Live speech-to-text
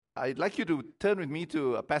I'd like you to turn with me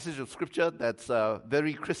to a passage of scripture that's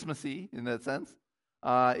very Christmassy in that sense.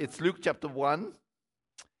 It's Luke chapter 1.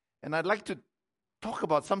 And I'd like to talk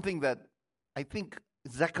about something that I think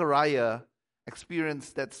Zechariah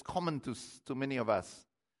experienced that's common to many of us.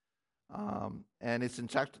 And it's in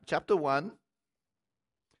chapter 1.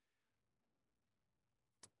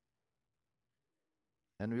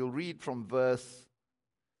 And we'll read from verse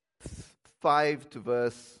 5 to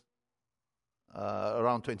verse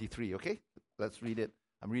around 23, okay? Let's read it.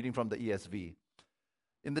 I'm reading from the ESV.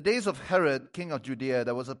 In the days of Herod, king of Judea,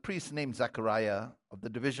 there was a priest named Zechariah of the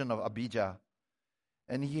division of Abijah.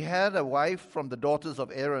 And he had a wife from the daughters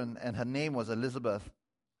of Aaron, and her name was Elizabeth.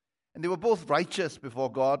 And they were both righteous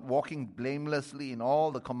before God, walking blamelessly in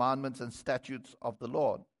all the commandments and statutes of the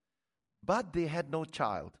Lord. But they had no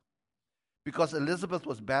child, because Elizabeth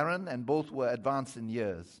was barren, and both were advanced in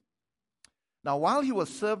years. Now, while he was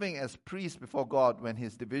serving as priest before God when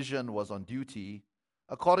his division was on duty,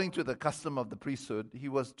 according to the custom of the priesthood, he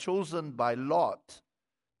was chosen by lot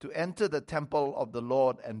to enter the temple of the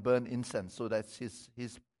Lord and burn incense. So that's his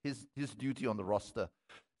duty on the roster,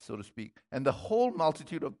 so to speak. And the whole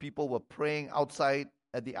multitude of people were praying outside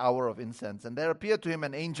at the hour of incense. And there appeared to him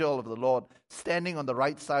an angel of the Lord standing on the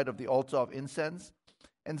right side of the altar of incense.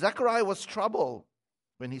 And Zechariah was troubled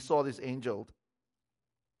when he saw this angel.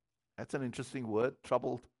 That's an interesting word,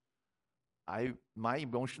 troubled. My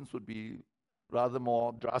emotions would be rather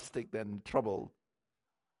more drastic than troubled.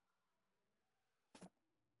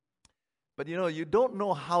 But you don't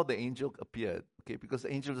know how the angel appeared, okay? Because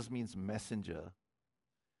angel just means messenger.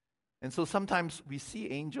 And so sometimes we see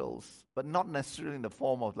angels, but not necessarily in the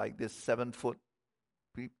form of like this 7-foot,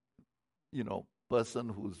 person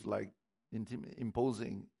who's like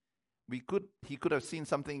imposing. He could have seen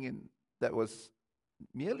something that was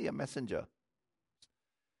merely a messenger.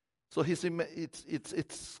 So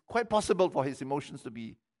it's quite possible for his emotions to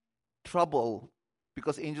be trouble,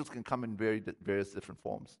 because angels can come in various different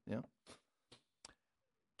forms. Yeah,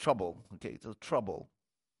 trouble. Okay, so trouble.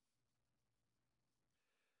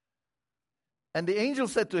 And the angel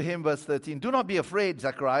said to him, verse 13, "Do not be afraid,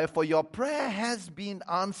 Zechariah, for your prayer has been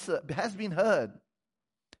heard.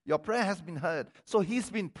 Your prayer has been heard." So he's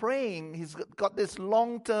been praying. He's got this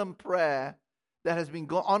long-term prayer that has been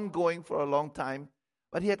ongoing for a long time.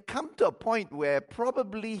 But he had come to a point where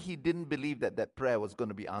probably he didn't believe that prayer was going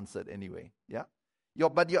to be answered anyway. Yeah,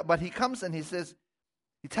 but he comes and he says,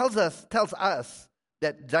 he tells us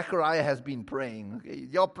that Zechariah has been praying. Okay?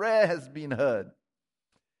 Your prayer has been heard,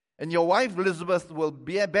 and your wife Elizabeth will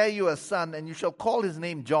bear you a son, and you shall call his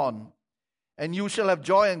name John. And you shall have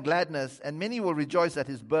joy and gladness, and many will rejoice at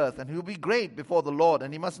his birth, and he will be great before the Lord.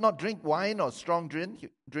 And he must not drink wine or strong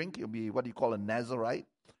drink. He'll be what you call a Nazarite,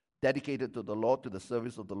 dedicated to the Lord, to the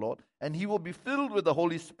service of the Lord. And he will be filled with the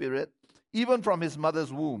Holy Spirit, even from his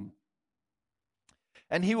mother's womb.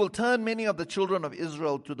 And he will turn many of the children of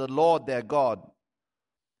Israel to the Lord their God.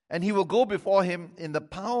 And he will go before him in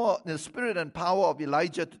the spirit and power of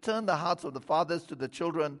Elijah, to turn the hearts of the fathers to the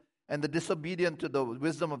children, and the disobedient to the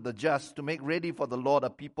wisdom of the just, to make ready for the Lord a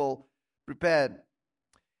people prepared.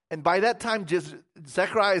 And by that time,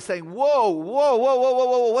 Zechariah is saying, whoa,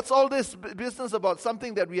 what's all this business about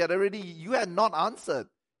something that you had not answered?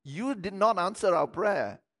 You did not answer our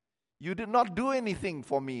prayer. You did not do anything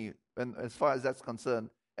for me, and as far as that's concerned.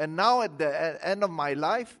 And now at the end of my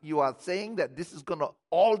life, you are saying that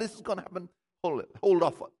all this is gonna happen.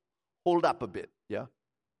 Hold up a bit, yeah?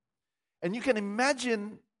 And you can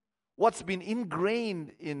imagine what's been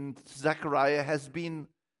ingrained in Zechariah has been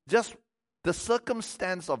just the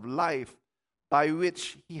circumstance of life by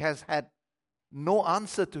which he has had no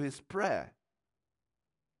answer to his prayer.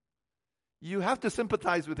 You have to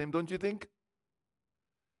sympathize with him, don't you think?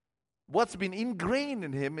 What's been ingrained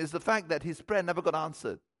in him is the fact that his prayer never got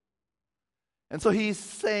answered. And so he's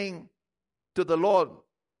saying to the Lord,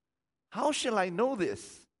 "How shall I know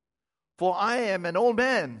this? For I am an old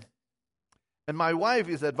man, and my wife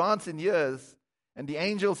is advanced in years." And the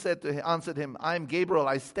angel answered him, "I am Gabriel.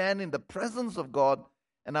 I stand in the presence of God,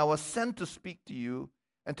 and I was sent to speak to you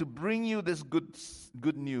and to bring you this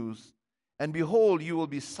good news. And behold, you will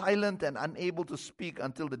be silent and unable to speak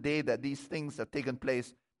until the day that these things have taken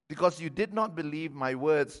place, because you did not believe my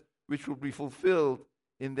words, which will be fulfilled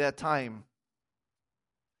in their time."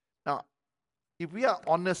 Now, if we are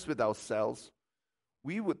honest with ourselves,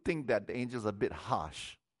 we would think that the angel's a bit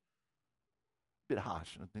harsh.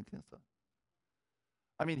 I'm thinking so.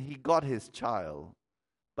 I mean, he got his child,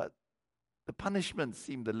 but the punishment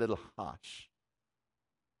seemed a little harsh.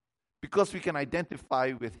 Because we can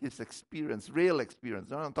identify with his experience, real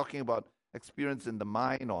experience. I'm not talking about experience in the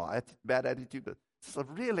mind or bad attitude. It's a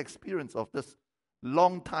real experience of this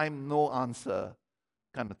long time no answer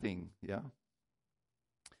kind of thing, yeah.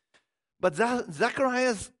 But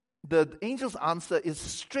Zacharias, the angel's answer is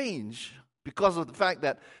strange because of the fact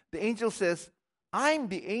that the angel says, I'm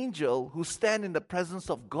the angel who stand in the presence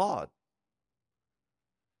of God.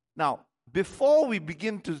 Now, before we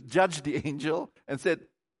begin to judge the angel and said,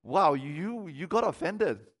 wow, you got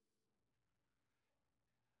offended.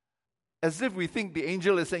 As if we think the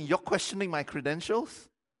angel is saying, you're questioning my credentials?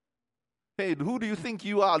 Hey, who do you think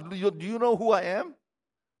you are? Do you know who I am?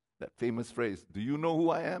 That famous phrase, do you know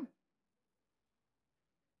who I am?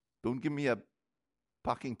 Don't give me a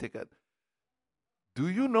parking ticket. Do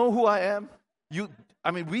you know who I am?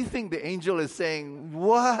 We think the angel is saying,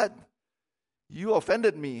 what? You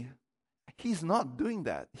offended me. He's not doing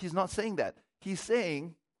that. He's not saying that. He's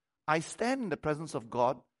saying, I stand in the presence of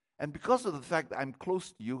God, and because of the fact that I'm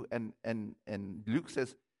close to you, and Luke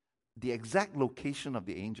says the exact location of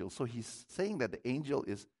the angel. So he's saying that the angel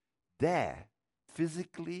is there,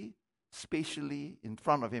 physically, spatially, in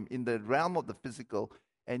front of him, in the realm of the physical,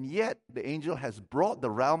 and yet the angel has brought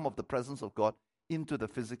the realm of the presence of God into the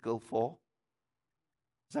physical for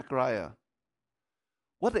Zechariah.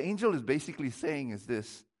 What the angel is basically saying is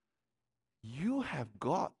this: you have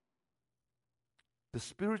got the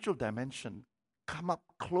spiritual dimension come up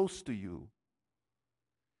close to you,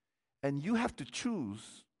 and you have to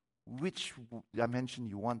choose which dimension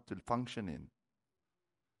you want to function in.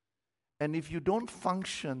 And if you don't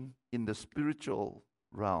function in the spiritual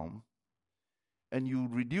realm, and you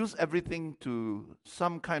reduce everything to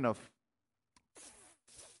some kind of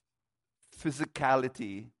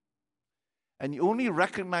physicality, and you only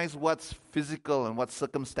recognize what's physical and what's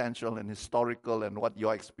circumstantial and historical and what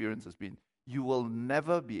your experience has been, you will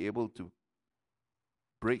never be able to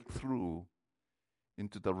break through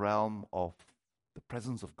into the realm of the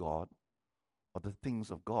presence of God or the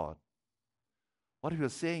things of God. What he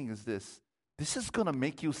was saying is this is going to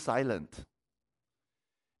make you silent.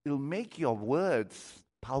 It'll make your words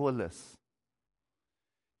powerless.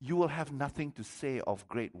 You will have nothing to say of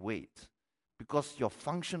great weight because you're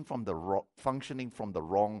functioning from the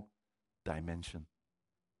wrong dimension.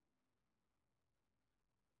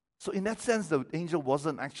 So in that sense, the angel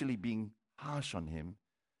wasn't actually being harsh on him.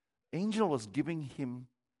 Angel was giving him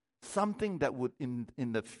something that would, in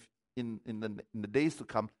the days to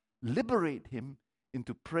come, liberate him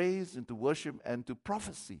into praise, into worship, and to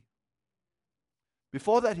prophecy.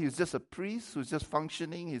 Before that, he was just a priest who's just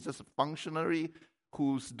functioning. He's just a functionary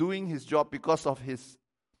who's doing his job because of his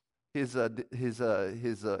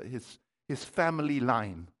family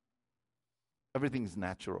line. Everything is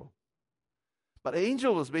natural. But the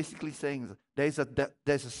angel was basically saying there's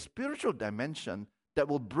a spiritual dimension that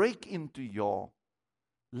will break into your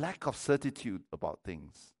lack of certitude about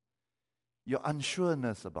things, your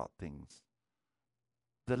unsureness about things,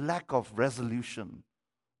 the lack of resolution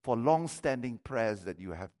for long-standing prayers that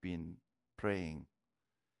you have been praying.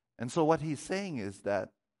 And so what he's saying is that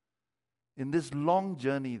in this long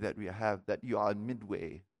journey that we have, that you are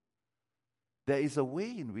midway, there is a way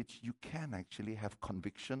in which you can actually have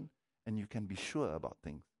conviction and you can be sure about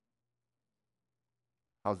things.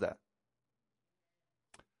 How's that?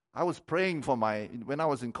 I was praying when I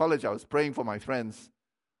was in college, I was praying for my friends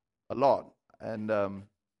a lot. And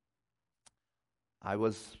I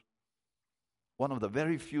was one of the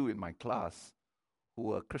very few in my class who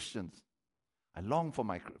were Christians. I longed for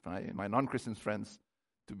my non-Christian friends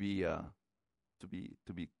to be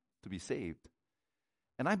saved.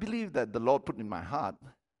 And I believe that the Lord put in my heart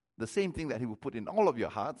the same thing that He will put in all of your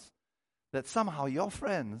hearts, that somehow your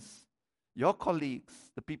friends, your colleagues,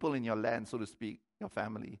 the people in your land, so to speak, your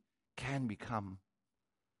family, can become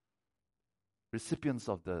recipients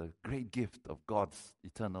of the great gift of God's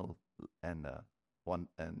eternal and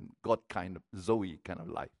God kind of Zoe kind of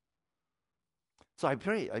life. So I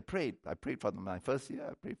prayed for my first year,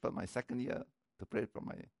 I prayed for my second year, to pray for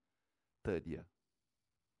my third year.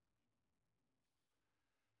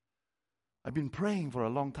 I've been praying for a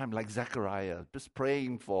long time, like Zechariah, just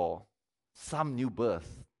praying for some new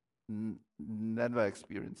birth. Never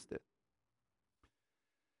experienced it.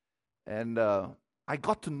 And I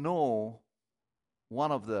got to know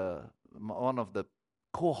one of the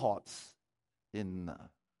cohorts in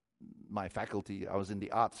my faculty. I was in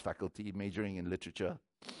the arts faculty, majoring in literature,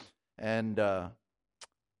 and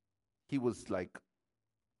he was like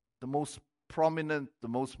the most prominent, the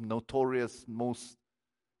most notorious, most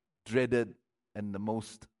dreaded, and the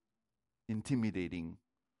most intimidating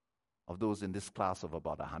of those in this class of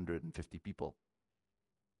about 150 people.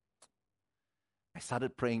 I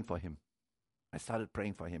started praying for him.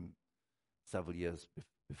 Several years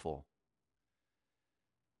before.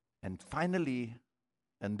 And finally,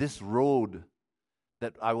 and this road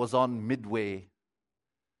that I was on midway,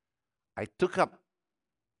 I took up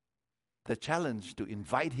the challenge to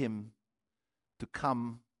invite him to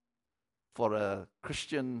come for a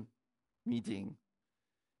Christian meeting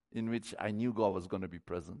in which I knew God was going to be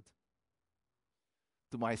present.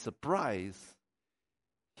 To my surprise,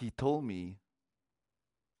 he told me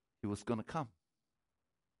he was going to come.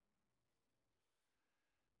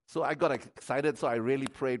 So I got excited, so I really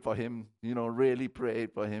prayed for him, really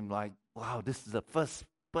prayed for him, like, wow, this is the first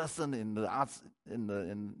person in the arts, in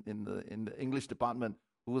the English department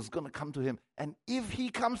who was going to come to him. And if he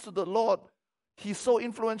comes to the Lord, he's so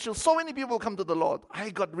influential, so many people come to the Lord. I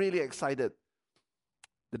got really excited.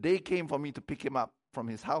 The day came for me to pick him up from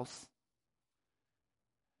his house.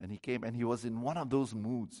 And he came, and he was in one of those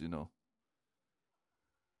moods,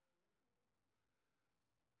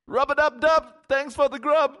 Rub-a-dub-dub, thanks for the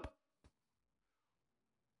grub.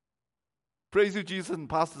 Praise you, Jesus, and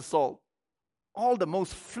pass the salt. All the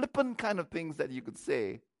most flippant kind of things that you could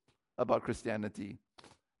say about Christianity.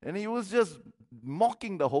 And he was just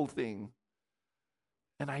mocking the whole thing.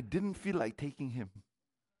 And I didn't feel like taking him.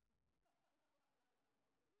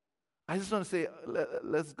 I just want to say,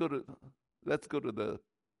 let's go to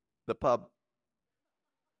the pub.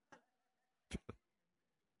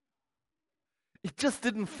 It just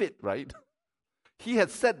didn't fit, right? He had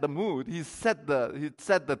set the mood. He set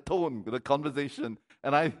the tone, the conversation,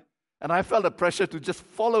 and I felt a pressure to just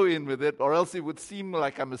follow in with it, or else it would seem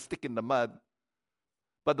like I'm a stick in the mud.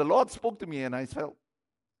 But the Lord spoke to me, and I felt,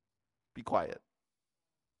 be quiet.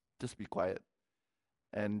 Just be quiet,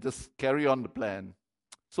 and just carry on the plan.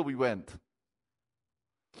 So we went.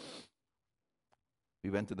 We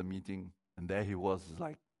went to the meeting, and there he was,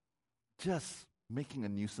 like, just making a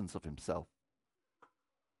nuisance of himself.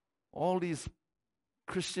 All these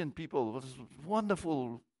Christian people, was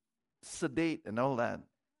wonderful, sedate and all that.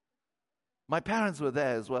 My parents were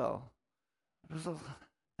there as well.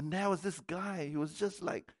 And there was this guy, he was just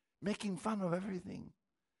like making fun of everything.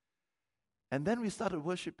 And then we started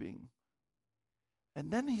worshiping. And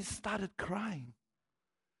then he started crying.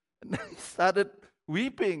 And then he started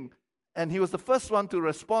weeping. And he was the first one to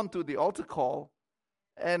respond to the altar call.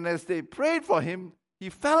 And as they prayed for him, he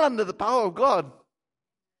fell under the power of God.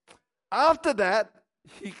 After that,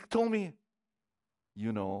 he told me,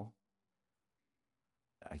 I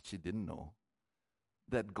actually didn't know,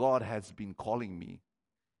 that God has been calling me.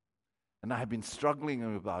 And I have been struggling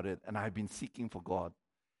about it, and I have been seeking for God.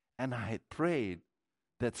 And I had prayed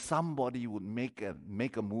that somebody would make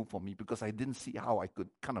a move for me, because I didn't see how I could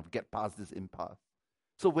kind of get past this impasse.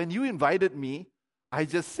 So when you invited me, I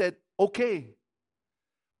just said, okay.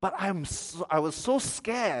 But I was so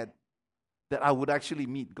scared that I would actually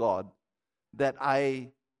meet God, that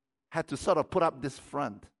I had to sort of put up this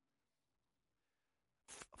front.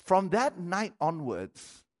 From that night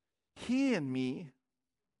onwards, he and me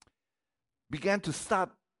began to start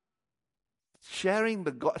sharing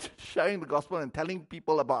the gospel and telling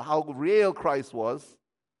people about how real Christ was.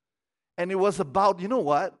 And it was about,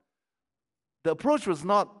 the approach was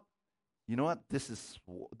not, this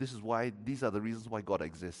is why, these are the reasons why God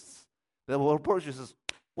exists. The approach is,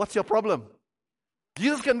 what's your problem?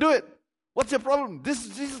 Jesus can do it. What's your problem?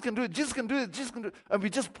 Jesus can do it. Jesus can do it. Jesus can do it. And we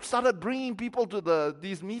just started bringing people to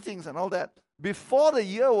these meetings and all that. Before the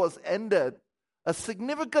year was ended, a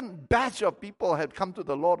significant batch of people had come to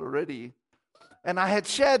the Lord already. And I had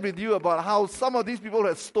shared with you about how some of these people who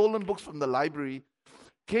had stolen books from the library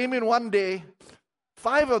came in one day,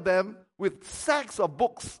 5 of them with sacks of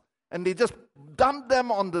books, and they just dumped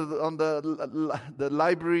them on the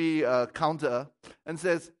library counter and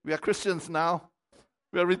says, "We are Christians now.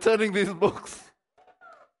 We are returning these books."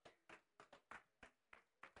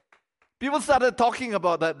 People started talking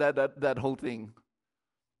about that whole thing.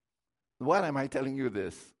 Why am I telling you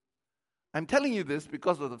this? I'm telling you this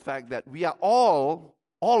because of the fact that we are all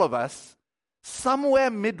of us, somewhere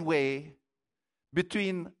midway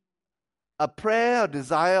between a prayer, a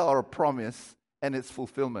desire, or a promise and its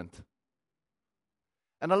fulfillment.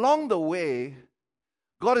 And along the way,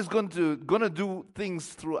 God is going to do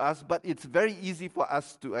things through us, but it's very easy for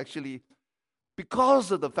us to actually,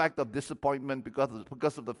 because of the fact of disappointment,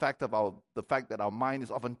 because of the fact that our mind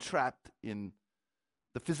is often trapped in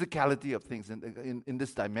the physicality of things, in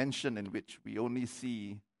this dimension in which we only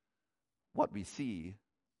see what we see,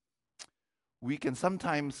 we can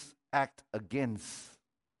sometimes act against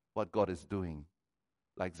what God is doing,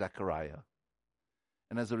 like Zechariah.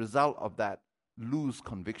 And as a result of that, lose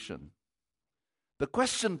conviction. The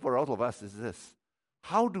question for all of us is this: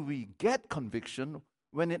 how do we get conviction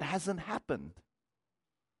when it hasn't happened?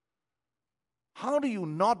 How do you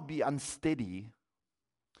not be unsteady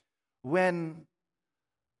when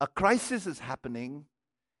a crisis is happening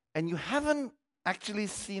and you haven't actually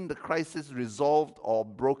seen the crisis resolved or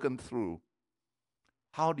broken through?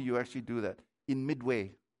 How do you actually do that? In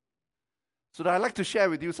midway. So I'd like to share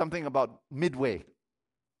with you something about midway.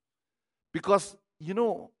 Because,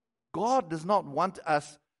 God does not want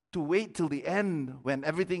us to wait till the end when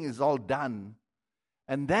everything is all done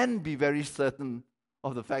and then be very certain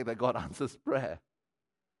of the fact that God answers prayer.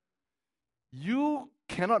 You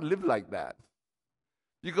cannot live like that,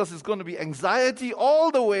 because it's going to be anxiety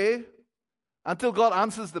all the way until God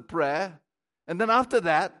answers the prayer, and then after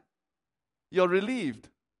that, you're relieved.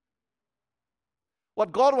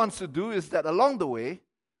 What God wants to do is that along the way,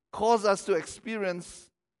 cause us to experience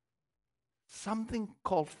something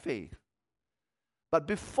called faith. But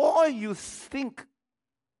before you think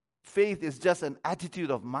faith is just an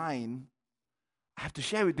attitude of mind, I have to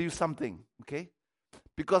share with you something, okay?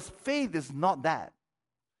 Because faith is not that.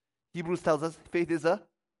 Hebrews tells us faith is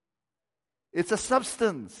it's a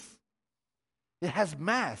substance. It has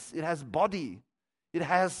mass, it has body, it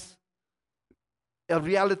has a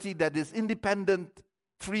reality that is independent,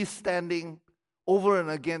 freestanding, over and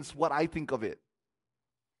against what I think of it.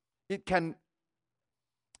 It can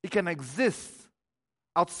exist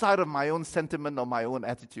outside of my own sentiment or my own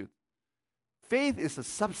attitude. Faith is a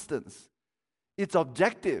substance. It's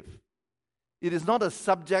objective. It is not a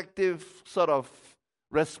subjective sort of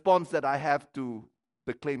response that I have to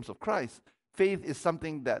the claims of Christ. Faith is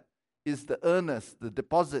something that is the earnest, the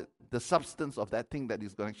deposit, the substance of that thing that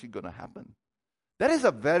is actually going to happen. That is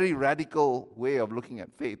a very radical way of looking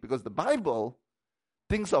at faith, because the Bible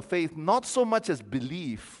thinks of faith not so much as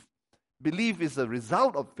belief. Belief is a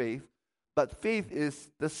result of faith, but faith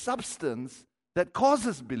is the substance that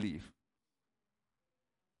causes belief.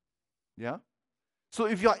 Yeah? So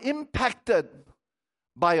if you're impacted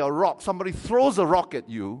by a rock, somebody throws a rock at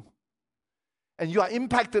you, and you are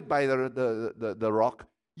impacted by the rock,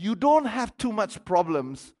 you don't have too much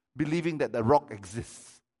problems believing that the rock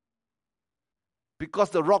exists,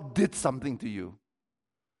 because the rock did something to you.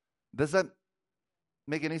 Does that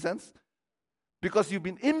make any sense? Because you've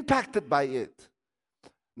been impacted by it.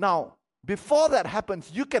 Now, before that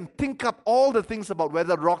happens, you can think up all the things about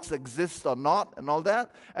whether rocks exist or not and all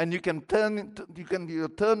that, and you can turn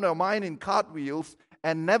your mind in cartwheels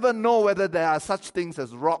and never know whether there are such things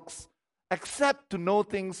as rocks, except to know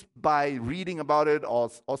things by reading about it or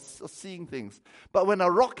seeing things. But when a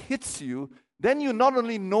rock hits you, then you not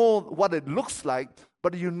only know what it looks like,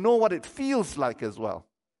 but you know what it feels like as well.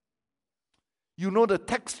 You know the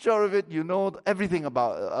texture of it. You know everything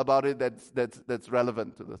about it that's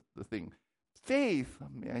relevant to the thing. Faith,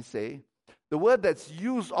 may I say, the word that's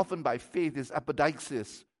used often by faith is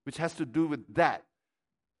apodixis, which has to do with that.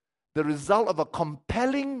 The result of a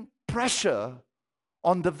compelling pressure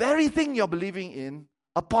on the very thing you're believing in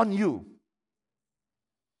upon you.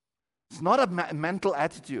 It's not a mental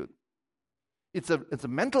attitude. It's a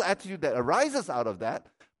mental attitude that arises out of that,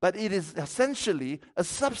 but it is essentially a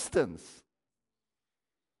substance.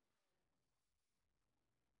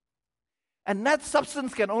 And that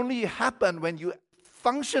substance can only happen when you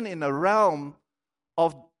function in a realm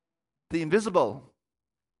of the invisible,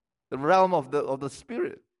 the realm of the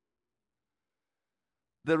spirit.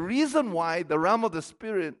 The reason why the realm of the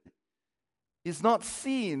spirit is not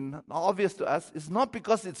seen, obvious to us, is not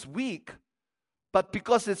because it's weak, but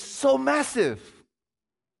because it's so massive.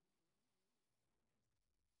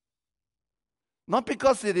 Not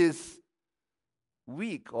because it is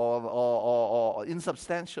weak or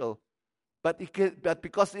insubstantial, but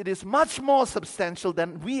because it is much more substantial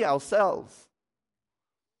than we ourselves.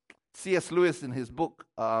 C.S. Lewis, in his book,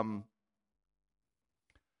 The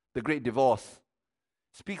Great Divorce,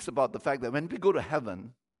 speaks about the fact that when we go to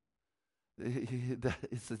heaven,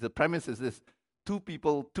 the premise is this: two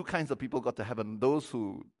kinds of people got to heaven. Those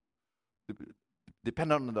who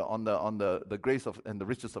depend on the grace of and the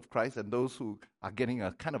riches of Christ, and those who are getting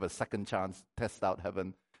a kind of a second chance, test out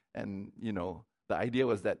heaven. And the idea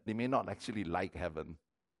was that they may not actually like heaven.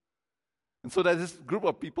 And so there's this group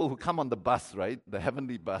of people who come on the bus, right? The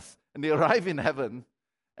heavenly bus. And they arrive in heaven.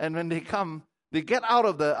 And when they come, they get out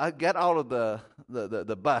of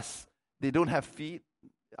the bus. They don't have feet.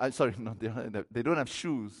 They don't have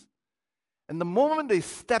shoes. And the moment they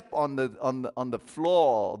step on the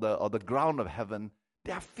floor or the ground of heaven,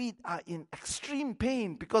 their feet are in extreme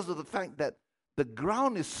pain because of the fact that the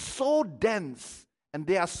ground is so dense and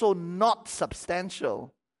they are so not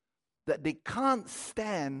substantial that they can't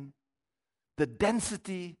stand the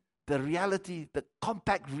density, the reality, the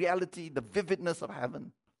compact reality, the vividness of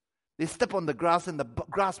heaven. They step on the grass and the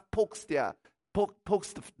grass pokes their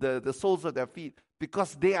pokes the soles of their feet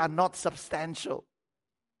because they are not substantial.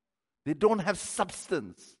 They don't have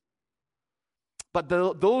substance. But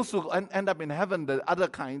those who end up in heaven, the other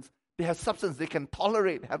kinds, they have substance. They can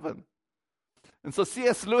tolerate heaven. And so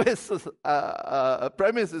C.S. Lewis's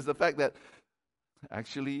premise is the fact that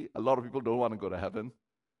actually a lot of people don't want to go to heaven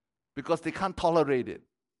because they can't tolerate it.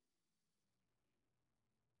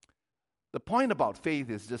 The point about faith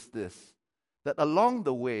is just this, that along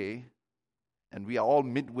the way, and we are all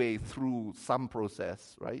midway through some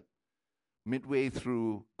process, right? Midway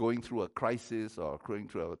through going through a crisis or going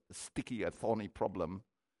through a sticky, a thorny problem,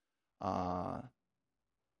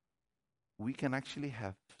 we can actually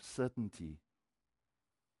have certainty.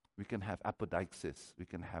 We can have apodixis. We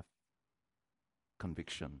can have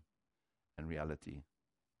conviction and reality.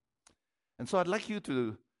 And so I'd like you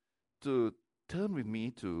to turn with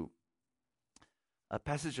me to a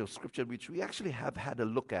passage of Scripture which we actually have had a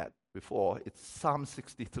look at before. It's Psalm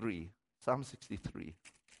 63. Psalm 63.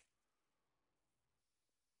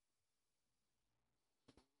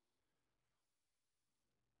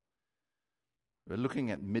 We're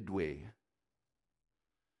looking at midway.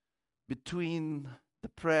 Between the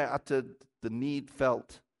prayer uttered, the need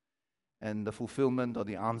felt, and the fulfillment or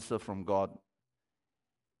the answer from God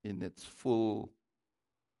in its full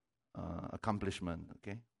accomplishment.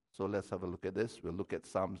 Okay? So let's have a look at this. We'll look at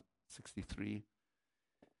Psalm 63.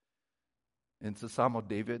 It's a Psalm of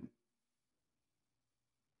David.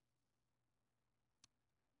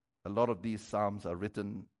 A lot of these Psalms are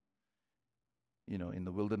written, in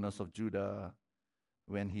the wilderness of Judah,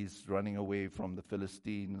 when he's running away from the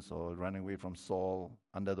Philistines or running away from Saul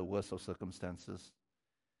under the worst of circumstances.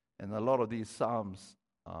 And a lot of these Psalms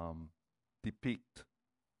depict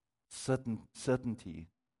certainty,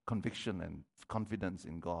 conviction, and confidence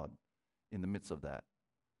in God in the midst of that.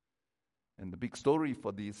 And the big story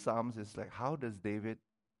for these Psalms is like, how does David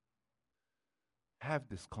have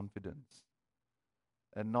this confidence?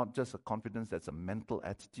 And not just a confidence that's a mental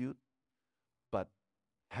attitude, but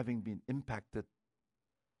having been impacted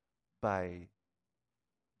by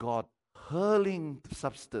God hurling the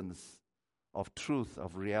substance of truth,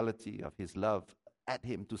 of reality, of His love at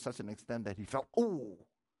him to such an extent that he felt, oh,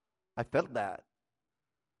 I felt that.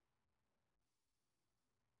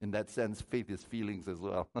 In that sense, faith is feelings as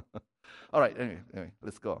well. All right, anyway,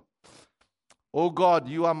 let's go. O God,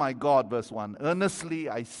 you are my God, verse 1. Earnestly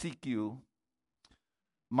I seek you.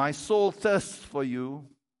 My soul thirsts for you.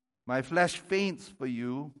 My flesh faints for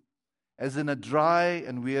you, as in a dry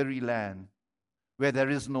and weary land where there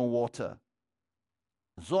is no water.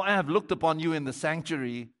 So I have looked upon you in the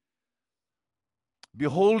sanctuary,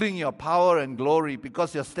 beholding your power and glory,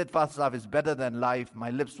 because your steadfast love is better than life. My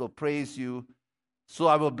lips will praise you. So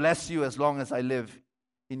I will bless you as long as I live.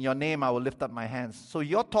 In your name I will lift up my hands. So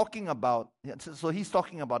he's talking about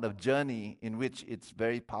a journey in which it's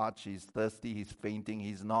very parched, he's thirsty, he's fainting,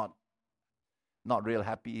 he's not real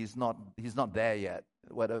happy, he's not there yet.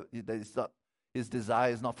 His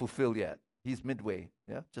desire is not fulfilled yet. He's midway,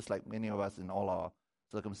 just like many of us in all our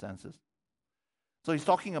circumstances. So he's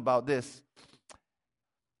talking about this,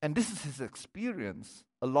 and this is his experience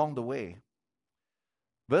along the way.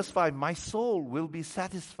 Verse 5, my soul will be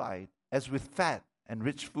satisfied as with fat and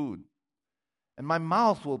rich food, and my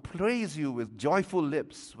mouth will praise you with joyful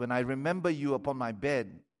lips when I remember you upon my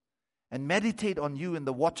bed and meditate on you in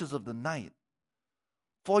the watches of the night.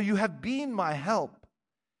 For you have been my help,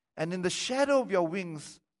 and in the shadow of your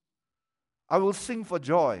wings I will sing for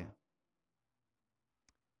joy.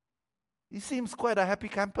 He seems quite a happy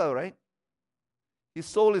camper, right? His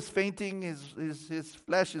soul is fainting, his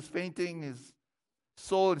flesh is fainting, his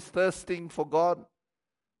soul is thirsting for God.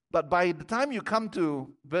 But by the time you come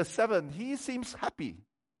to verse 7, he seems happy.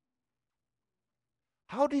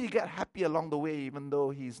 How did he get happy along the way even though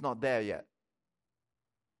he's not there yet?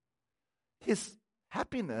 His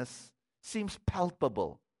happiness seems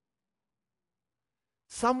palpable.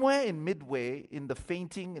 Somewhere in midway, in the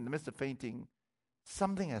midst of fainting,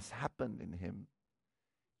 something has happened in him.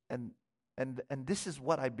 And this is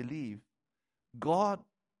what I believe God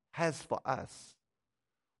has for us.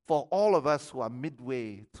 For all of us who are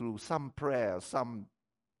midway through some prayer, some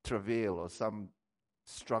travail, or some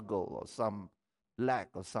struggle, or some lack,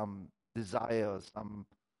 or some desire, or some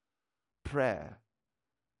prayer.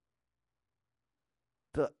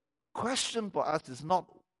 The question for us is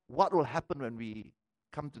not what will happen when we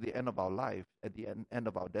come to the end of our life, at the end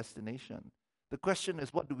of our destination. The question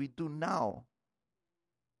is, what do we do now?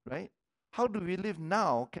 Right? How do we live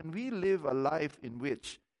now? Can we live a life in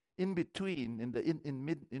which, in between,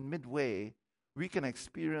 in midway, we can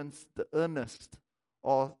experience the earnest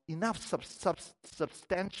or enough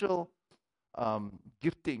substantial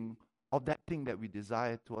gifting of that thing that we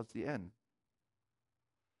desire towards the end.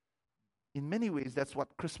 In many ways, that's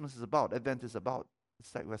what Christmas is about, Advent is about.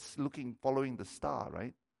 It's like we're following the star,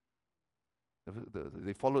 right?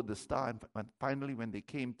 They followed the star, and finally when they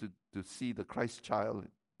came to see the Christ child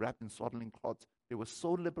wrapped in swaddling cloths, they were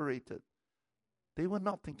so liberated. They were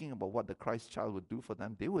not thinking about what the Christ child would do for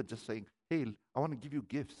them. They were just saying, hey, I want to give you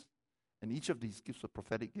gifts. And each of these gifts were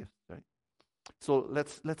prophetic gifts, right? So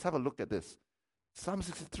let's have a look at this. Psalm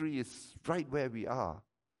 63 is right where we are.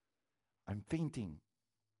 I'm fainting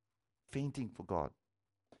for God.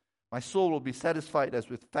 My soul will be satisfied as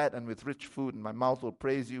with fat and with rich food, and my mouth will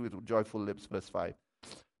praise you with joyful lips. Verse 5.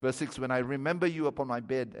 Verse 6, when I remember you upon my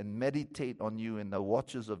bed and meditate on you in the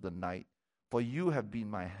watches of the night, for you have been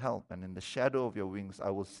my help, and in the shadow of your wings I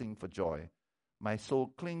will sing for joy. My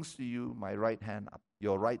soul clings to you,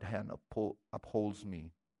 your right hand upholds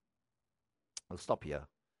me. I'll stop here.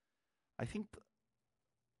 I think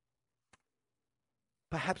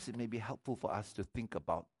perhaps it may be helpful for us to think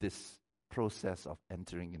about this process of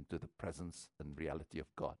entering into the presence and reality of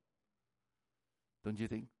God. Don't you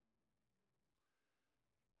think?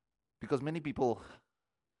 Because many people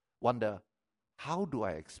wonder, how do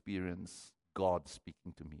I experience God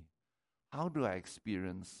speaking to me? How do I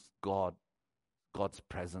experience God's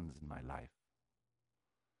presence in my life?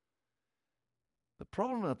 The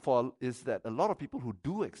problem is that a lot of people who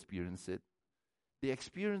do experience it, they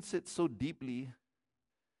experience it so deeply,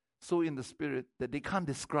 so in the spirit, that they can't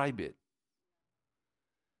describe it.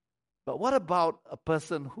 But what about a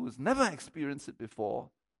person who's never experienced it before,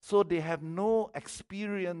 so they have no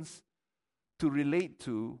experience to relate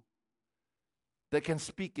to that can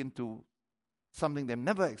speak into something they've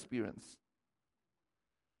never experienced?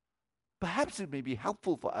 Perhaps it may be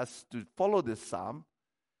helpful for us to follow this psalm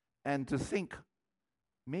and to think,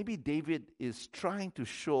 maybe David is trying to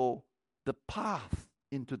show the path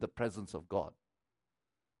into the presence of God.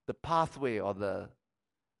 The pathway,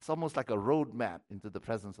 it's almost like a road map into the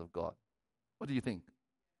presence of God. What do you think?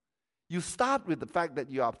 You start with the fact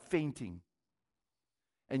that you are fainting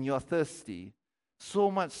and you are thirsty,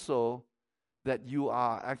 so much so that you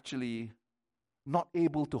are actually not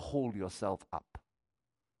able to hold yourself up.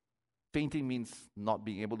 Fainting means not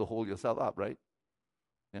being able to hold yourself up, right?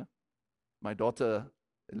 Yeah. My daughter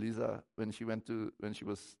Eliza, when she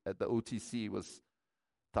was at the OTC, was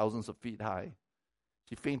thousands of feet high.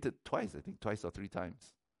 She fainted twice or three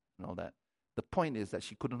times, and all that. The point is that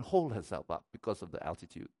she couldn't hold herself up because of the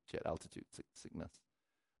altitude. She had altitude sickness.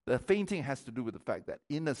 The fainting has to do with the fact that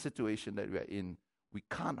in a situation that we are in, we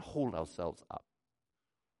can't hold ourselves up.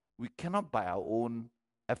 We cannot, by our own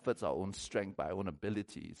efforts, our own strength, by our own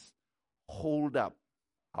abilities, hold up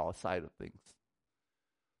our side of things.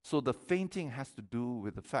 So the fainting has to do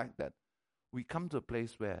with the fact that we come to a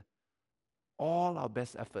place where all our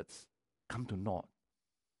best efforts come to naught.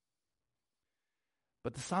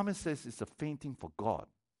 But the psalmist says it's a fainting for God.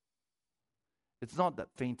 It's not that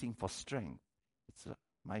fainting for strength.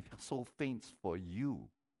 My soul faints for you.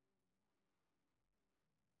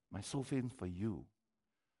 My soul faints for you.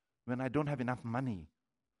 When I don't have enough money,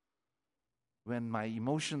 when my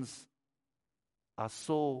emotions are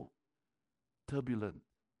so turbulent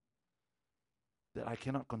that I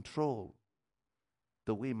cannot control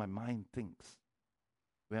the way my mind thinks,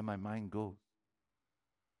 where my mind goes.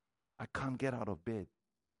 I can't get out of bed.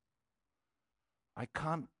 I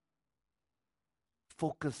can't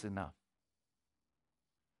focus enough.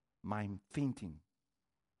 I'm fainting.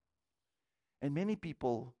 And many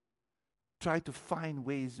people try to find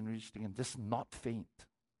ways in which they can just not faint.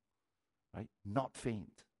 Right? Not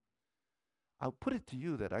faint. I'll put it to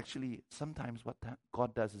you that actually sometimes what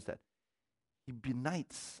God does is that He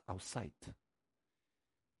benights our sight.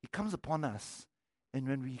 He comes upon us, and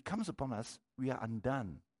when He comes upon us, we are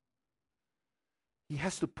undone. He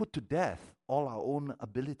has to put to death all our own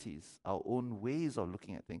abilities, our own ways of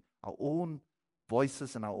looking at things, our own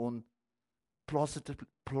voices and our own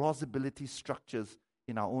plausibility structures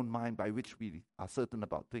in our own mind by which we are certain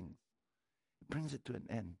about things. It brings it to an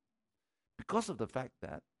end. Because of the fact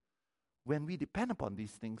that when we depend upon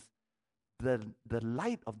these things, the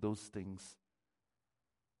light of those things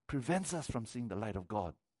prevents us from seeing the light of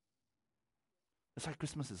God. That's why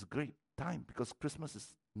Christmas is a great time, because Christmas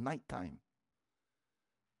is nighttime.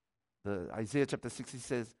 The Isaiah chapter 60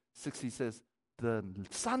 says, the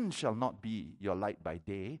sun shall not be your light by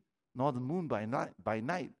day, nor the moon by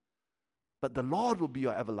night, but the Lord will be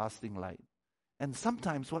your everlasting light. And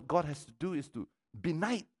sometimes what God has to do is to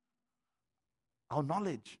benight our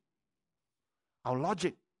knowledge, our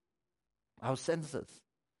logic, our senses.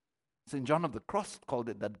 St. John of the Cross called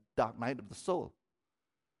it the dark night of the soul.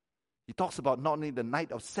 He talks about not only the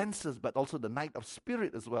night of senses, but also the night of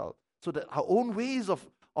spirit as well. So that our own ways of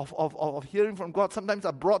hearing from God sometimes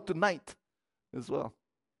are brought to night as well.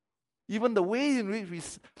 Even the way in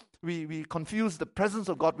which we confuse the presence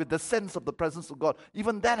of God with the sense of the presence of God,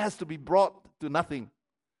 even that has to be brought to nothing.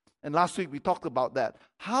 And last week we talked about that.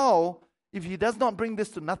 How, if He does not bring this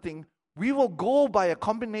to nothing, we will go by a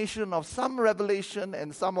combination of some revelation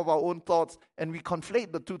and some of our own thoughts, and we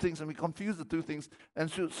conflate the two things and we confuse the two things.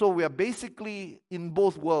 And so we are basically in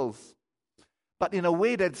both worlds, but in a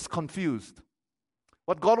way that's confused.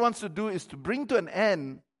 What God wants to do is to bring to an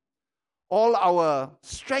end all our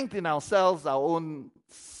strength in ourselves, our own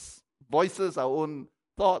voices, our own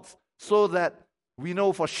thoughts, so that we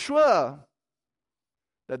know for sure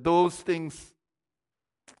that those things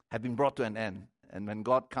have been brought to an end. And when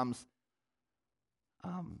God comes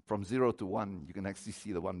from 0 to 1, you can actually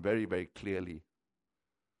see the 1 very, very clearly.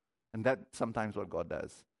 And that's sometimes what God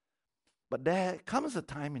does. But there comes a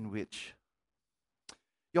time in which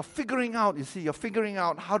you're figuring out,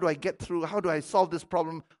 how do I get through? How do I solve this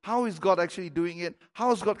problem? How is God actually doing it?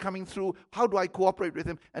 How is God coming through? How do I cooperate with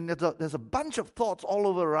Him? And there's a bunch of thoughts all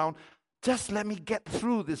over around. Just let me get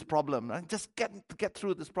through this problem. Right? Just get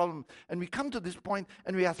through this problem. And we come to this point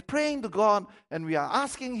and we are praying to God and we are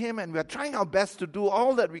asking Him and we are trying our best to do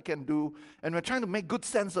all that we can do. And we're trying to make good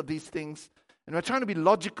sense of these things. And we're trying to be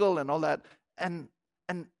logical and all that. And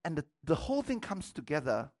the whole thing comes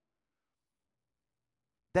together.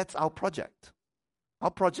 That's our project.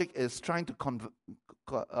 Our project is trying to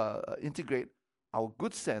integrate our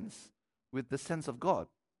good sense with the sense of God.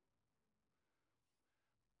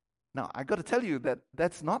 Now, I got to tell you that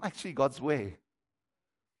that's not actually God's way.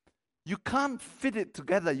 You can't fit it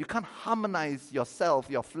together. You can't harmonize yourself,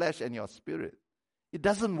 your flesh, and your spirit. It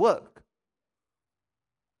doesn't work.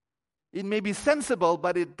 It may be sensible,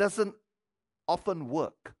 but it doesn't often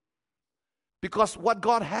work. Because what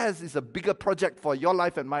God has is a bigger project for your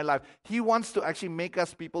life and my life. He wants to actually make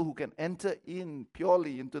us people who can enter in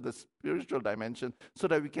purely into the spiritual dimension so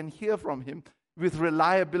that we can hear from Him with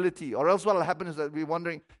reliability. Or else what will happen is that we're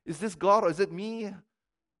wondering, is this God or is it me?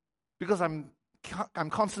 Because I'm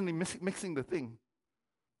constantly mixing the thing.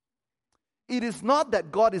 It is not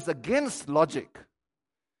that God is against logic.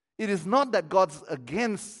 It is not that God's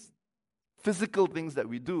against physical things that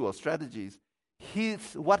we do or strategies.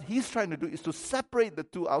 What He's trying to do is to separate the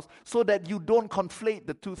two out so that you don't conflate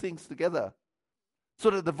the two things together. So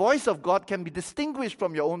that the voice of God can be distinguished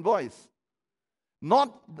from your own voice.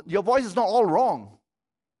 Your voice is not all wrong.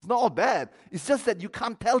 It's not all bad. It's just that you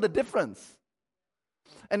can't tell the difference.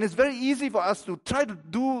 And it's very easy for us to try to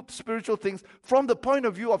do spiritual things from the point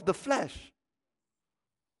of view of the flesh.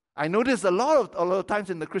 I notice a lot of times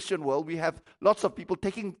in the Christian world, we have lots of people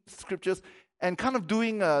taking scriptures and kind of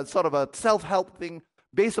doing a sort of a self-help thing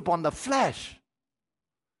based upon the flesh.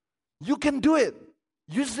 You can do it.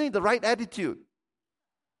 You just need the right attitude.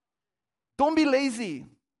 Don't be lazy.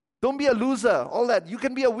 Don't be a loser. All that. You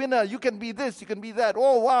can be a winner. You can be this. You can be that.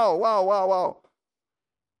 Oh, wow.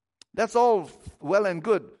 That's all well and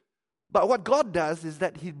good. But what God does is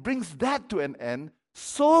that He brings that to an end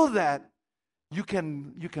so that you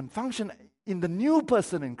can function in the new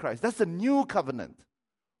person in Christ. That's the new covenant.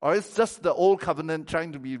 Or it's just the old covenant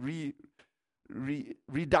trying to be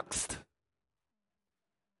reduxed.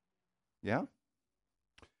 Yeah?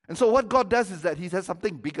 And so what God does is that He has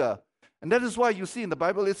something bigger. And that is why you see in the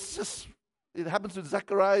Bible, it happens with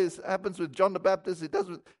Zechariah, it happens with John the Baptist,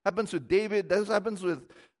 happens with David, it happens with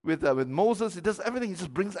Moses, it does everything. He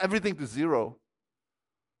just brings everything to zero.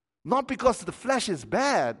 Not because the flesh is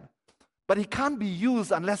bad, but it can't be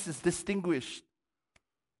used unless it's distinguished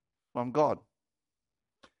from God.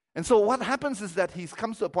 And so what happens is that he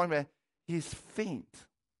comes to a point where he's faint.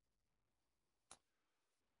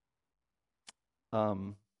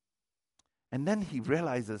 And then he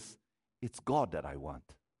realizes, it's God that I want.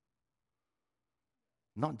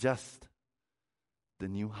 Not just the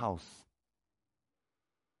new house.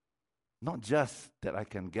 Not just that I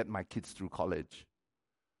can get my kids through college.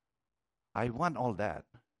 I want all that.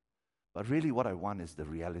 But really what I want is the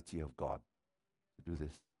reality of God to do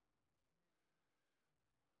this.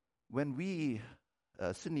 When we,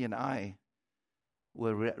 Cindy and I,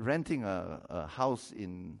 were renting a house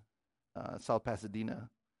in South Pasadena,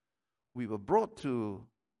 we were brought to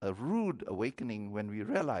a rude awakening when we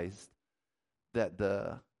realized that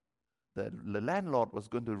the landlord was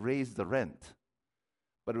going to raise the rent,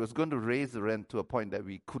 but it was going to raise the rent to a point that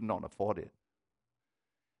we could not afford it.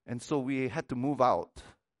 And so we had to move out.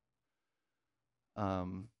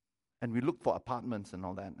 And we looked for apartments and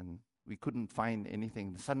all that, and we couldn't find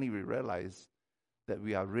anything. Suddenly we realized that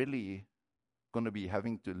we are really going to be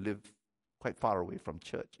having to live quite far away from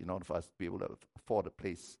church in order for us to be able to afford a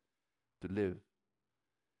place to live.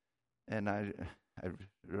 And I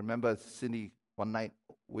remember Cindy one night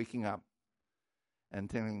waking up and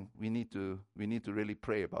thinking, we need to really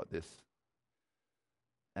pray about this.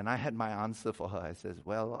 And I had my answer for her. I says,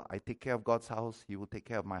 well, I take care of God's house. He will take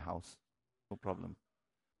care of my house. No problem.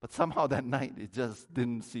 But somehow that night, it just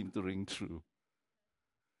didn't seem to ring true.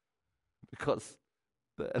 Because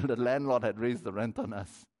the landlord had raised the rent on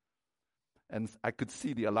us. And I could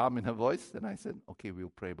see the alarm in her voice. And I said, okay,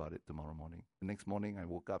 we'll pray about it tomorrow morning. The next morning, I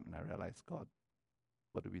woke up and I realized, God,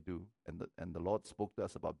 what do we do? And the Lord spoke to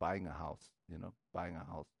us about buying a house, buying a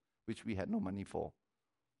house, which we had no money for.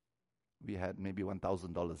 We had maybe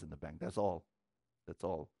 $1,000 in the bank. That's all.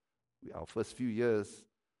 Our first few years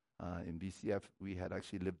in BCF, we had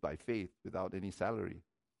actually lived by faith without any salary.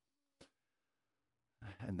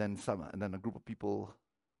 And then a group of people,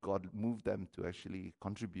 God moved them to actually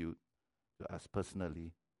contribute to us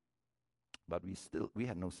personally. But we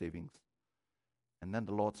had no savings. And then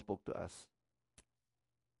the Lord spoke to us,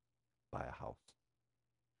 buy a house.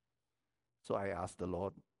 So I asked the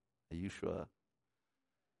Lord, are you sure?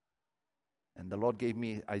 And the Lord gave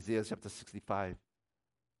me Isaiah chapter 65. He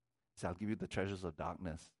said, I'll give you the treasures of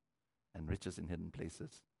darkness and riches in hidden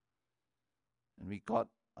places. And we got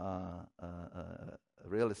a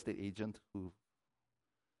real estate agent who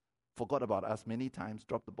forgot about us many times,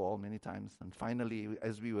 dropped the ball many times. And finally,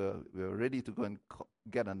 as we were ready to go and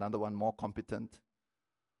get another one more competent,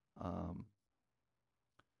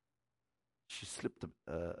 she slipped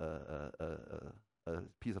a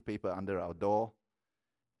piece of paper under our door.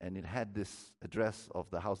 And it had this address of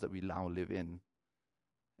the house that we now live in.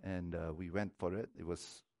 And we went for it. It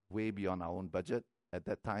was way beyond our own budget. At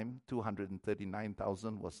that time,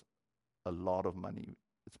 $239,000 was a lot of money.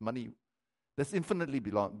 It's money that's infinitely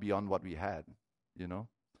beyond what we had, And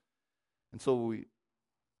so we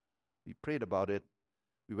prayed about it.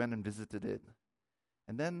 We went and visited it.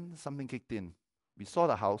 And then something kicked in. We saw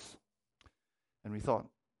the house. And we thought,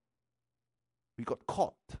 we got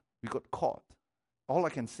caught. All I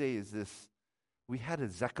can say is this: we had a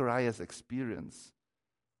Zacharias experience.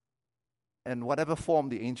 And whatever form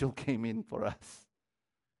the angel came in for us,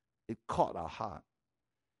 it caught our heart.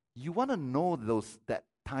 You want to know that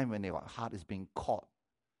time when your heart is being caught.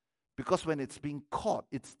 Because when it's being caught,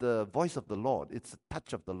 it's the voice of the Lord. It's the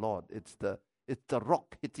touch of the Lord. It's the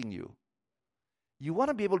rock hitting you. You want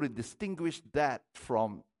to be able to distinguish that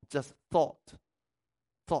from just thought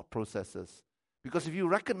processes. Because if you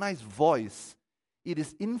recognize voice, it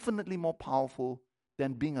is infinitely more powerful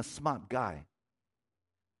than being a smart guy.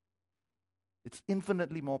 It's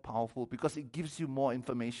infinitely more powerful because it gives you more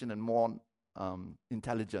information and more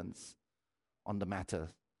intelligence on the matter.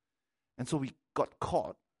 And so we got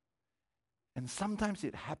caught. And sometimes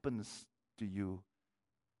it happens to you.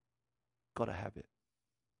 Got to have it.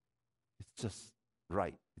 It's just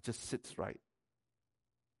right. It just sits right.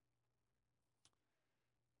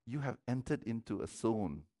 You have entered into a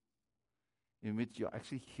zone in which you're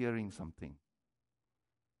actually hearing something,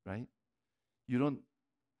 right? You don't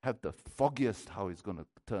have the foggiest how it's going to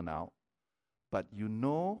turn out, but you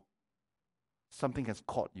know something has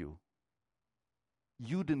caught you.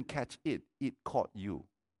 You didn't catch it; it caught you.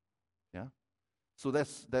 Yeah. So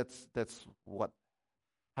that's what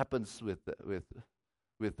happens with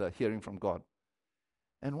hearing from God.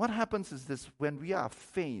 And what happens is this: when we are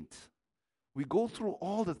faint, we go through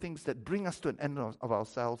all the things that bring us to an end of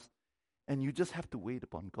ourselves. And you just have to wait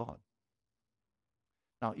upon God.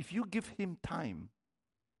 Now, if you give him time,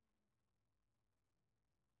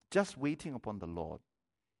 just waiting upon the Lord,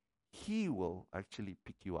 he will actually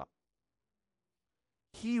pick you up.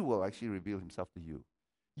 He will actually reveal himself to you.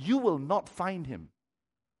 You will not find him.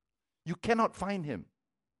 You cannot find him.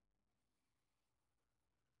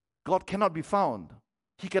 God cannot be found.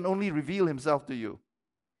 He can only reveal himself to you.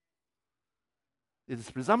 It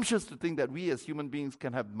is presumptuous to think that we as human beings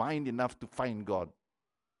can have mind enough to find God.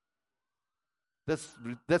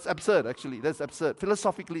 That's absurd, actually. That's absurd.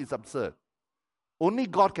 Philosophically, it's absurd. Only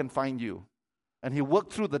God can find you. And he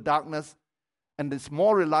worked through the darkness, and it's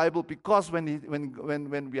more reliable because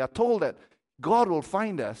when we are told that God will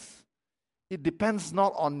find us, it depends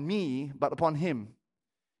not on me, but upon him.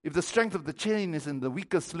 If the strength of the chain is in the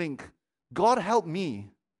weakest link, God help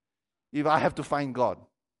me if I have to find God.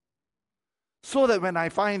 So that when I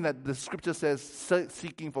find that the scripture says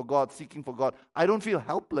seeking for God, I don't feel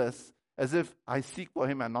helpless as if I seek for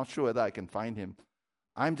him, I'm not sure whether I can find him.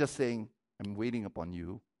 I'm just saying, I'm waiting upon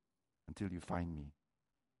you until you find me.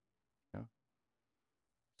 Yeah?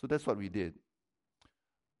 So that's what we did.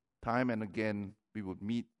 Time and again, we would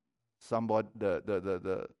meet somebody,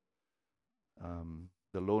 the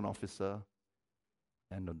the loan officer,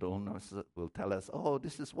 and the loan officer will tell us, oh,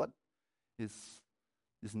 this is what is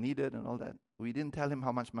needed and all that. We didn't tell him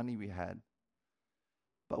how much money we had.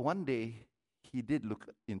 But one day, he did look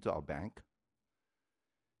into our bank,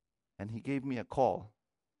 and he gave me a call.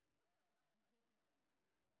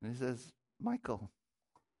 And he says, Michael,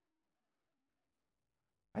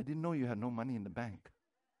 I didn't know you had no money in the bank.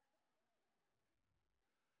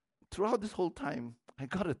 Throughout this whole time, I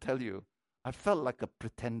got to tell you, I felt like a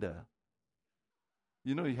pretender.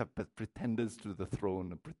 You know, you have pretenders to the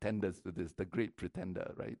throne, pretenders to this, the great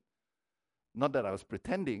pretender, right? Not that I was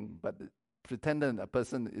pretending, but pretending a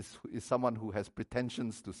person is someone who has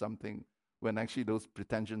pretensions to something when actually those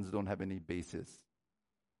pretensions don't have any basis,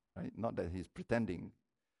 right? Not that he's pretending.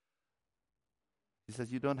 He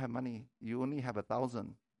says, you don't have money. You only have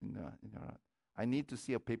 1,000 in your. I need to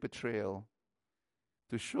see a paper trail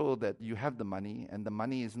to show that you have the money, and the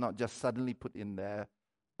money is not just suddenly put in there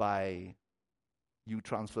by you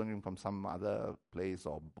transferring from some other place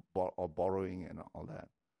or borrowing and all that.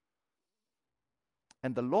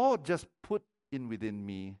 And the Lord just put in within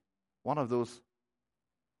me one of those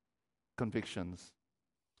convictions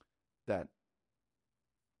that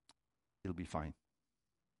it'll be fine.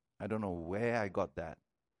 I don't know where I got that.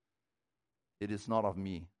 It is not of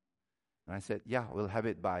me. And I said, yeah, we'll have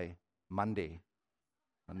it by Monday.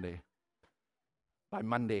 By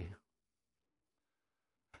Monday.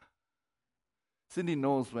 Cindy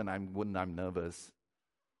knows when I'm nervous.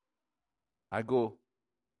 I go,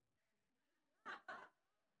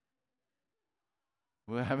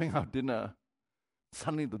 we're having our dinner.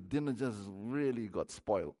 Suddenly the dinner just really got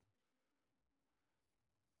spoiled.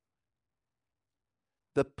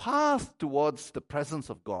 The path towards the presence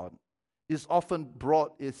of God is often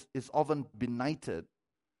benighted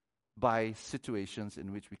by situations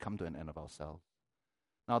in which we come to an end of ourselves.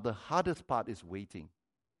 Now, the hardest part is waiting.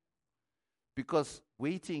 Because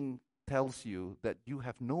waiting tells you that you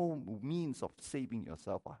have no means of saving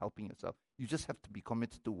yourself or helping yourself. You just have to be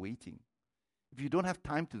committed to waiting. If you don't have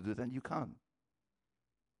time to do that, you can't.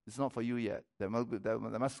 It's not for you yet. There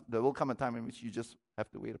will come a time in which you just have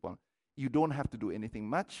to wait upon. You don't have to do anything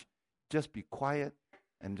much. Just be quiet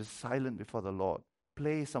and just silent before the Lord.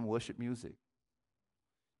 Play some worship music.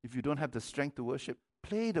 If you don't have the strength to worship,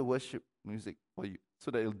 play the worship music for you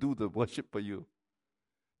so that it'll do the worship for you.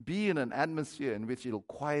 Be in an atmosphere in which it'll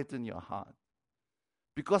quieten your heart.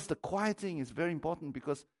 Because the quieting is very important,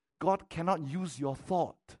 because God cannot use your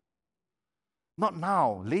thought. Not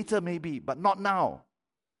now. Later maybe, but not now.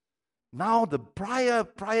 Now the prior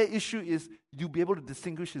issue is you be able to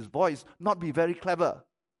distinguish His voice, not be very clever.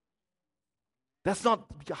 That's not,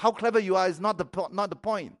 how clever you are is not the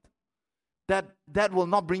point. That will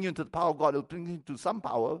not bring you into the power of God. It will bring you to some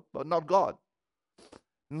power, but not God.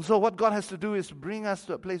 And so what God has to do is bring us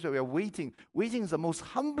to a place where we are waiting. Waiting is the most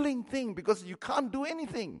humbling thing, because you can't do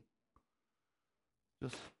anything.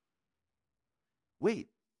 Just wait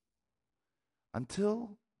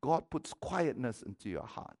until God puts quietness into your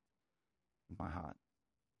heart, in my heart.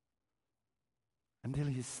 Until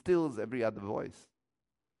He stills every other voice.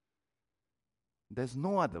 There's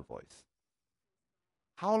no other voice.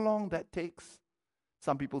 How long that takes?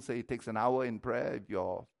 Some people say it takes an hour in prayer if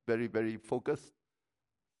you're very, very focused.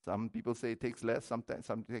 Some people say it takes less, sometimes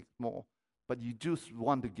some takes more. But you just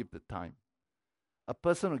want to give the time. A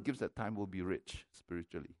person who gives that time will be rich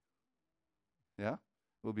spiritually. Yeah?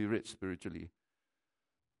 Will be rich spiritually.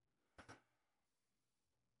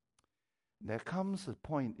 There comes a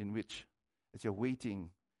point in which, as you're waiting,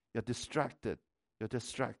 you're distracted.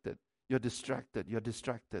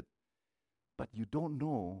 But you don't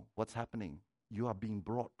know what's happening. You are being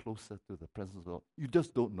brought closer to the presence of God. You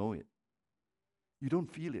just don't know it. You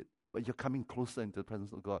don't feel it, but you're coming closer into the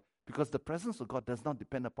presence of God. Because the presence of God does not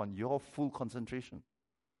depend upon your full concentration.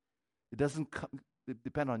 It doesn't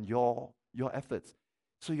depend on your efforts.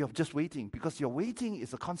 So you're just waiting. Because your waiting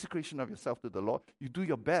is a consecration of yourself to the Lord. You do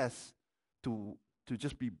your best to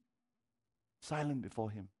just be silent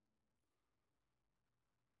before Him.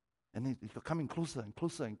 And then you're coming closer and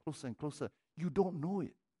closer and closer and closer. You don't know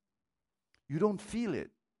it. You don't feel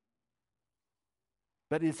it.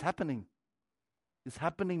 But it's happening. It's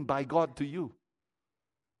happening by God to you.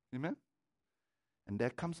 Amen? And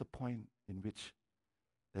there comes a point in which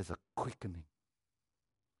there's a quickening.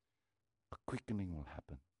 A quickening will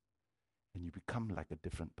happen. And you become like a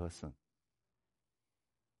different person.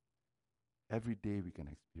 Every day we can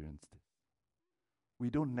experience this. We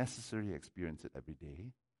don't necessarily experience it every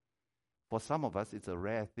day. For some of us, it's a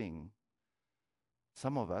rare thing.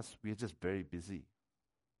 Some of us, we are just very busy.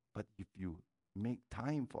 But if you make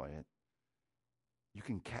time for it, you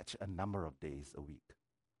can catch a number of days a week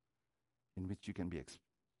in which you can be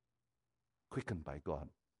quickened by God.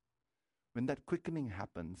 When that quickening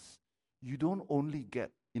happens, you don't only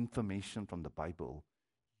get information from the Bible,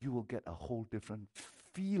 you will get a whole different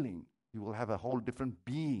feeling. You will have a whole different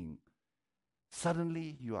being.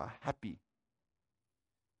 Suddenly, you are happy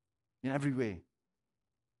in every way.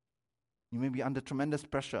 You may be under tremendous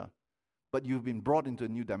pressure, but you've been brought into a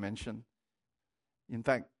new dimension. In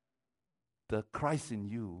fact, the Christ in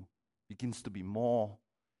you begins to be more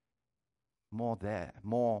there,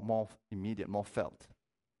 more immediate, more felt.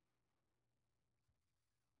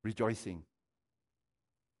 Rejoicing.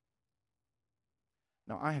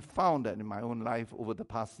 Now, I have found that in my own life over the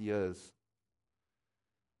past years,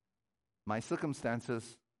 my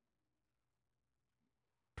circumstances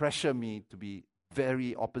pressure me to be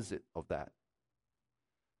very opposite of that.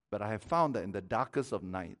 But I have found that in the darkest of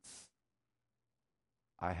nights,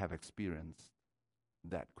 I have experienced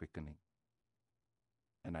that quickening.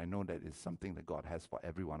 And I know that it's something that God has for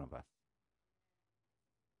every one of us.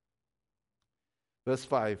 Verse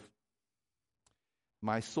 5,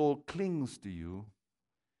 my soul clings to you,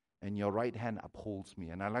 and your right hand upholds me.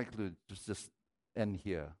 And I like to just end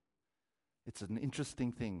here. It's an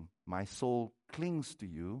interesting thing. My soul clings to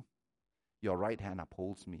you, your right hand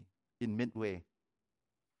upholds me. In midway.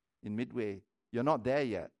 You're not there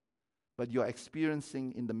yet, but you're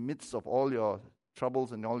experiencing in the midst of all your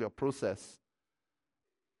troubles and all your process,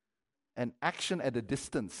 an action at a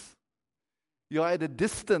distance. You're at a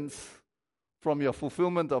distance from your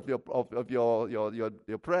fulfillment of your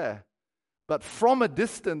prayer. But from a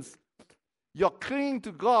distance, you're clinging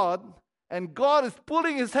to God, and God is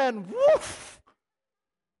pulling his hand, woof,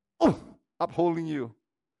 upholding you.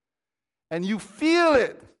 And you feel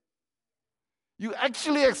it. You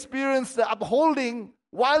actually experience the upholding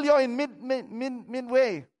while you're in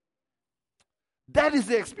midway. That is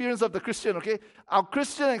the experience of the Christian, okay? Our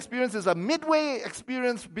Christian experience is a midway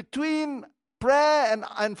experience between prayer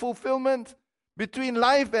and fulfillment, between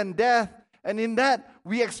life and death. And in that,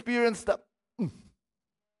 we experience the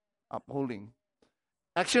upholding.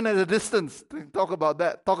 Action at a distance. Talk about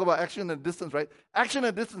that. Talk about action at a distance, right? Action at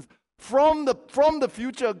a distance. From the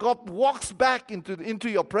future, God walks back into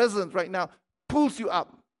your present right now, pulls you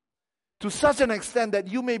up to such an extent that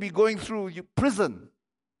you may be going through prison.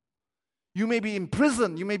 You may be in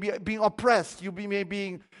prison. You may be being oppressed. You may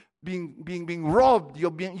be being robbed.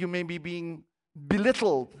 You may be being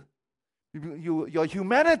belittled. Your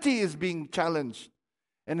humanity is being challenged.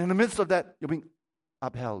 And in the midst of that, you're being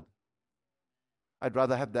upheld. I'd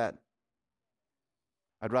rather have that.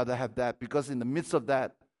 I'd rather have that, because in the midst of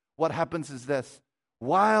that, what happens is this.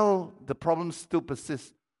 While the problems still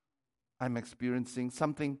persist, I'm experiencing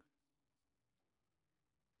something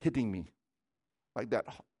hitting me. Like that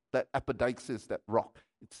apodixis, that rock.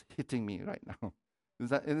 It's hitting me right now.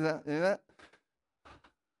 Is that?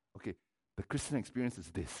 Okay, the Christian experience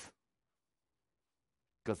is this.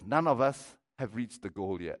 Because none of us have reached the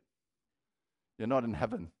goal yet. You're not in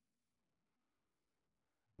heaven.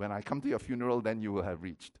 When I come to your funeral, then you will have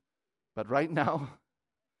reached. But right now,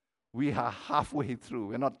 we are halfway through.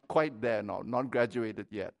 We're not quite there now, not graduated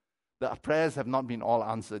yet. The prayers have not been all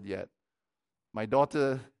answered yet. My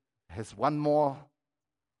daughter has one more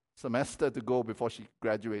semester to go before she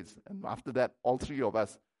graduates. And after that, all three of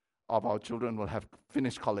our children will have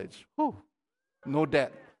finished college. Whew. No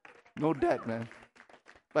debt. No debt, man.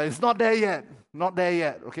 But it's not there yet. Not there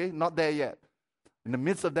yet, okay? Not there yet. In the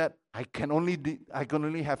midst of that, I can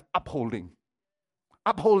only have upholding.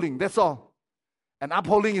 Upholding, that's all. And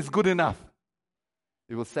upholding is good enough.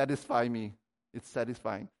 It will satisfy me. It's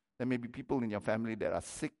satisfying. There may be people in your family that are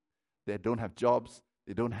sick, that don't have jobs,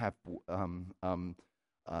 they don't have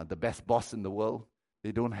the best boss in the world,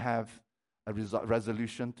 they don't have a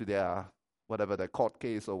resolution to their court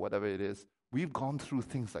case or whatever it is. We've gone through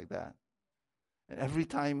things like that. And every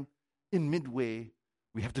time in midway,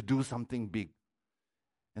 we have to do something big.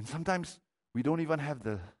 And sometimes we don't even have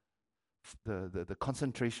the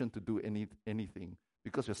concentration to do anything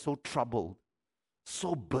because we're so troubled,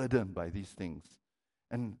 so burdened by these things.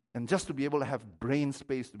 And just to be able to have brain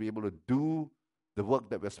space to be able to do the work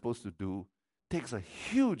that we're supposed to do takes a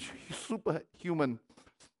huge, superhuman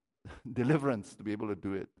deliverance to be able to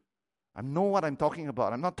do it. I know what I'm talking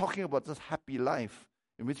about. I'm not talking about just happy life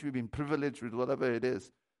in which we've been privileged with whatever it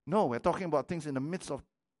is. No, we're talking about things in the midst of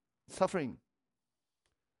suffering.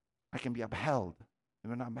 I can be upheld.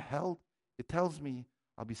 And when I'm upheld, it tells me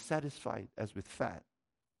I'll be satisfied as with fat.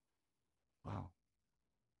 Wow.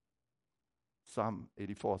 Psalm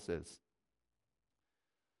 84 says,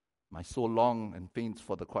 my soul longs and faints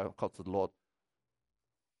for the courts of the Lord.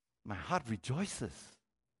 My heart rejoices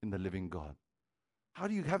in the living God. How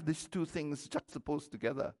do you have these two things juxtaposed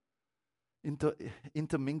together,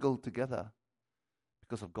 intermingled together?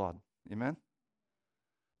 Because of God. Amen?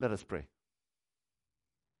 Let us pray.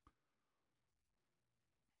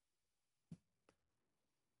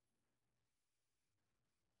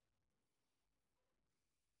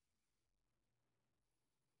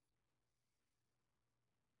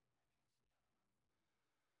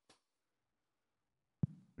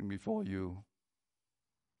 Bring before you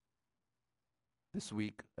this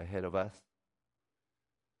week ahead of us.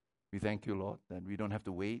 We thank you, Lord, that we don't have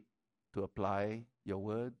to wait to apply your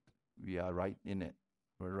word. We are right in it.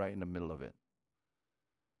 We're right in the middle of it.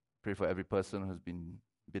 Pray for every person who has been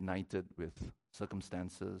benighted with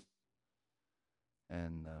circumstances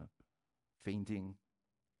and fainting,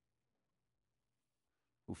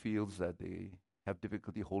 who feels that they have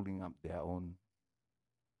difficulty holding up their own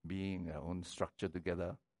being, their own structure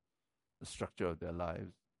together, the structure of their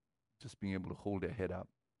lives, just being able to hold their head up.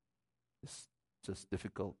 It's just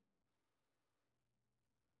difficult.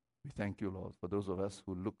 We thank you, Lord, for those of us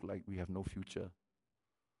who look like we have no future,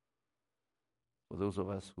 for those of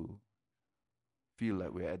us who feel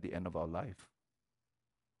like we're at the end of our life,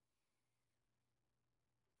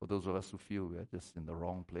 for those of us who feel we're just in the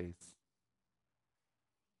wrong place,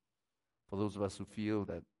 for those of us who feel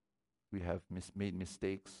that we have made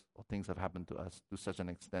mistakes or things have happened to us to such an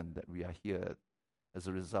extent that we are here as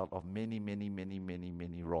a result of many, many, many, many,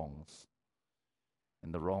 many wrongs.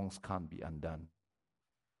 And the wrongs can't be undone.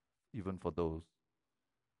 Even for those,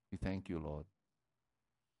 we thank you, Lord,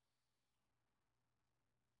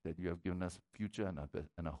 that you have given us a future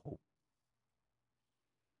and a hope.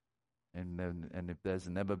 And if there's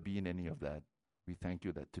never been any of that, we thank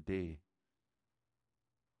you that today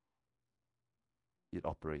it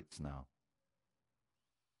operates now.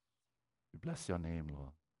 We bless your name,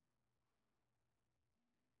 Lord.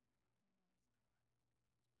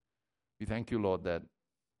 We thank you, Lord, that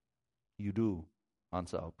you do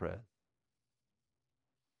answer our prayers.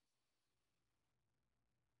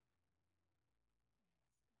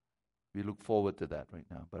 We look forward to that right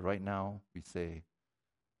now. But right now, we say,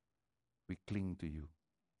 we cling to you.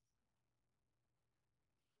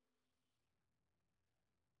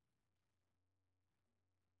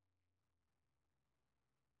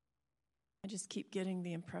 I just keep getting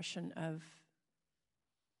the impression of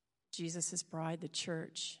Jesus' bride, the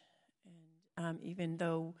church. And even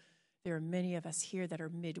though there are many of us here that are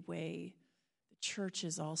midway, the church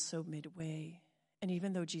is also midway. And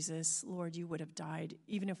even though Jesus, Lord, you would have died,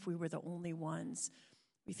 even if we were the only ones,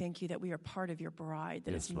 we thank you that we are part of your bride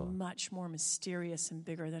that is Lord. much more mysterious and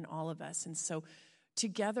bigger than all of us. And so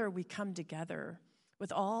together we come together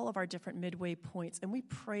with all of our different midway points, and we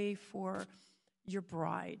pray for your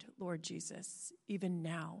bride, Lord Jesus, even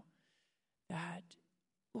now, that,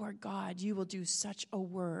 Lord God, you will do such a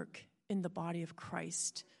work in the body of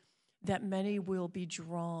Christ that many will be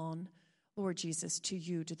drawn, Lord Jesus, to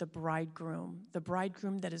you, to the bridegroom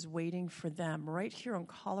that is waiting for them right here on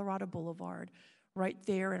Colorado Boulevard, right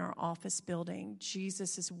there in our office building.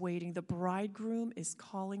 Jesus is waiting. The bridegroom is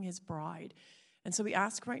calling his bride. And so we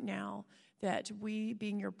ask right now that we,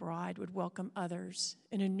 being your bride, would welcome others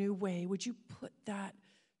in a new way. Would you put that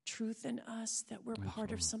truth in us, that we're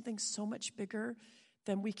part of something so much bigger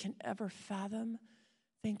than we can ever fathom?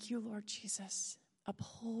 Thank you, Lord Jesus.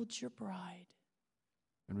 Uphold your bride.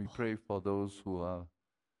 And we pray for those who are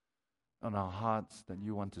on our hearts that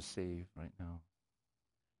you want to save right now.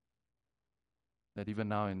 That even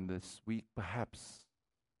now in this week, perhaps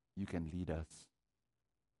you can lead us.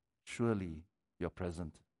 Surely you're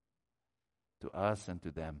present to us and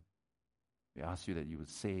to them. We ask you that you would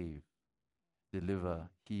save, deliver,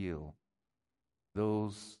 heal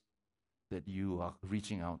those that you are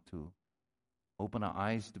reaching out to. Open our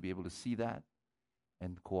eyes to be able to see that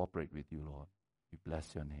and cooperate with you, Lord. We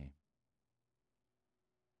bless your name.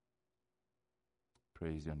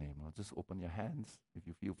 Praise your name, Lord. Just open your hands if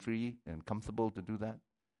you feel free and comfortable to do that.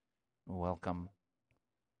 Welcome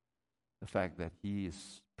the fact that he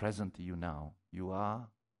is present to you now. You are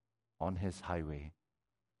on his highway.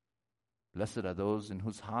 Blessed are those in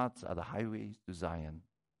whose hearts are the highways to Zion.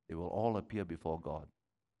 They will all appear before God.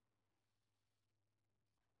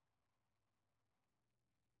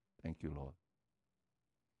 Thank you, Lord.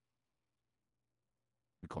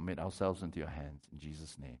 We commit ourselves into your hands. In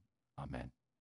Jesus' name, amen.